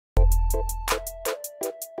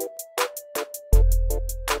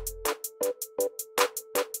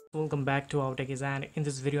Welcome back to OurTechies, and in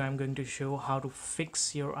this video I'm going to show how to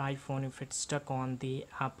fix your iPhone if it's stuck on the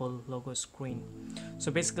Apple logo screen.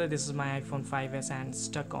 So basically this is my iPhone 5s and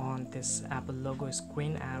stuck on this Apple logo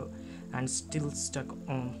screen and still stuck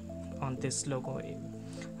on this logo.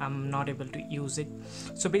 I'm not able to use it.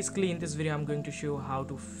 So basically in this video I'm going to show how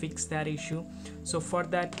to fix that issue. So for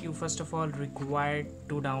that you first of all require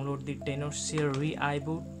to download the Tenorshare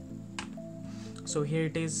Reiboot. So here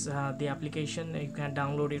it is, the application. You can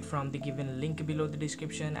download it from the given link below the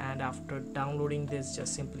description, and after downloading this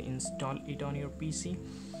just simply install it on your PC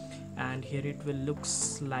and here it will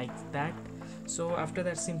looks like that. So after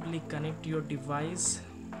that simply connect your device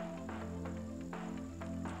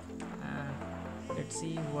and let's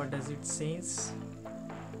see what does it says.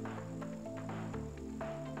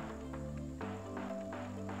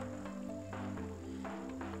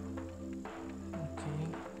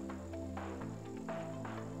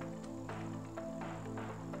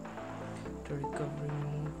 Recovery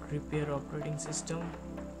mode, repair operating system.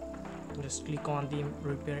 Just click on the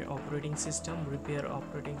repair operating system, repair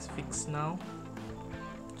operating fix now.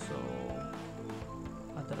 So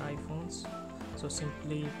other iPhones, so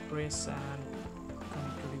simply press and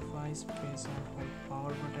connect to device, press and hold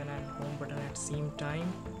power button and home button at same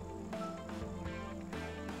time.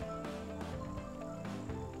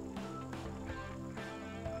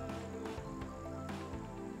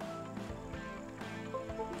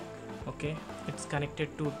 Okay, it's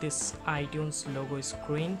connected to this iTunes logo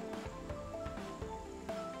screen.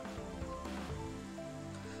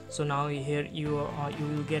 So now here you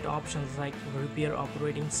will get options like repair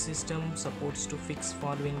operating system, supports to fix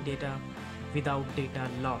following data without data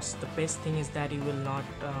loss. The best thing is that you will not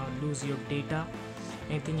lose your data.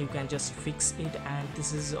 Anything you can just fix it, and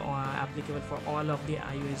this is applicable for all of the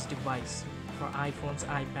iOS device. For iPhones,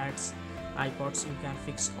 iPads, iPods, you can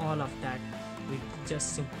fix all of that with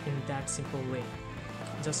just in that simple way.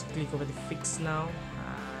 Just click over the fix now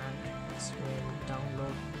and it will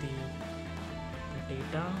download the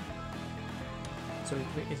data. So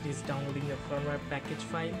it is downloading the firmware package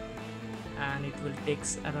file and it will take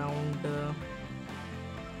around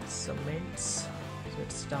some minutes. So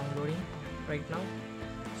it's downloading right now.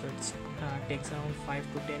 So it takes around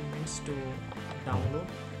 5 to 10 minutes to download.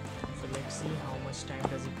 So let's see how much time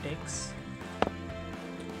does it takes.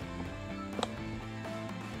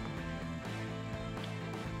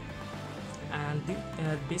 And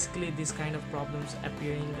basically this kind of problems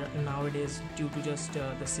appearing nowadays due to just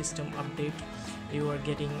the system update you are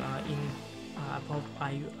getting in above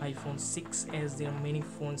iPhone 6, as there are many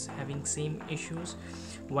phones having same issues.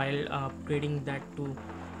 While upgrading that to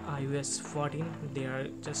iOS 14, they are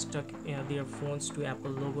just stuck their phones to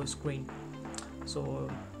Apple logo screen. So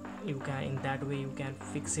you can, in that way you can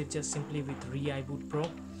fix it just simply with Reiboot Pro.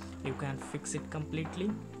 You can fix it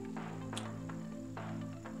completely.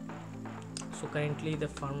 So currently the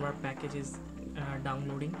firmware package is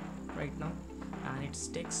downloading right now, and it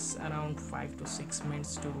takes around 5 to 6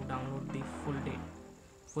 minutes to download the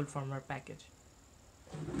full firmware package.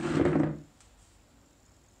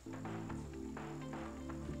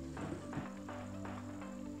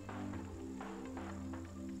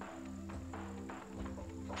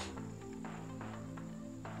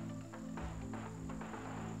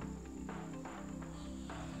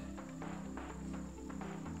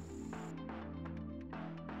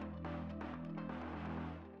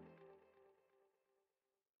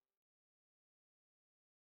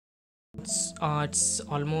 It's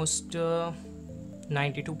almost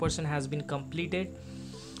 92% has been completed,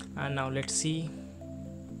 and now let's see.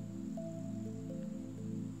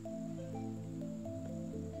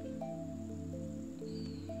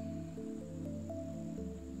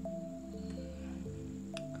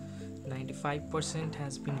 %95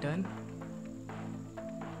 has been done.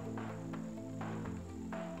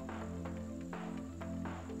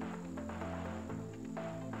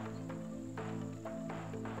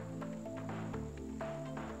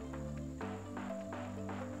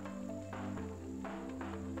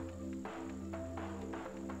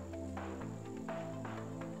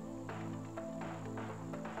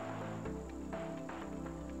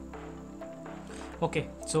 Okay,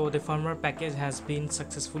 so the firmware package has been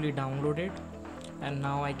successfully downloaded, and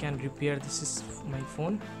now I can repair this is my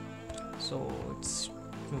phone. So it's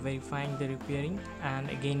verifying the repairing, and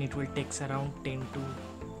again it will take around 10 to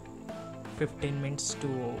 15 minutes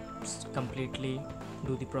to completely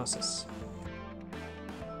do the process.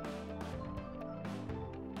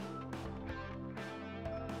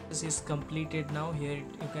 This is completed now. Here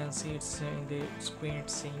you can see it's in the screen,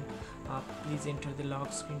 it's saying please enter the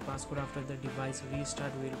lock screen passcode. After the device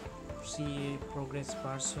restart, we'll see a progress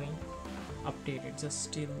bar showing. updated.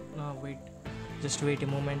 Just wait a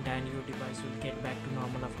moment and your device will get back to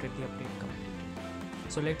normal after the update completed.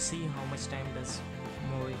 So let's see how much time does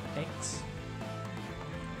more it takes.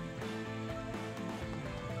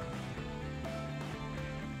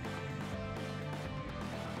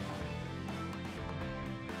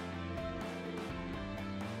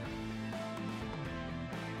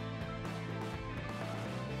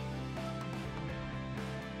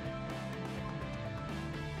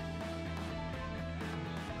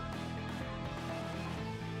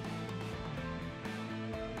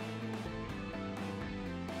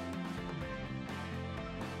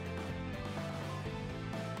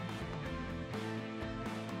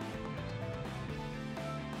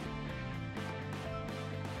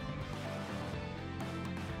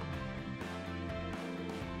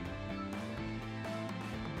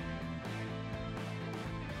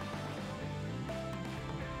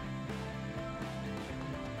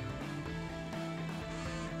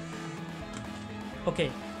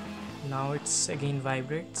 Okay, now it's again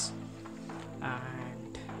vibrates,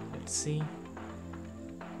 and let's see.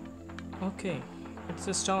 Okay, it's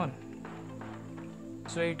just on.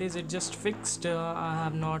 So it just fixed. I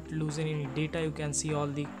have not losing any data. You can see all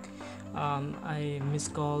the I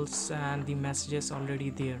missed calls and the messages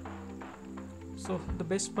already there. So the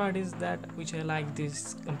best part is that, which I like,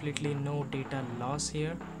 this completely no data loss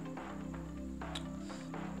here.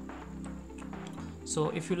 So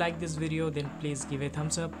if you like this video, then please give a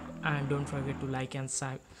thumbs up and don't forget to like and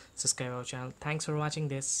subscribe our channel. Thanks for watching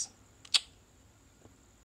this.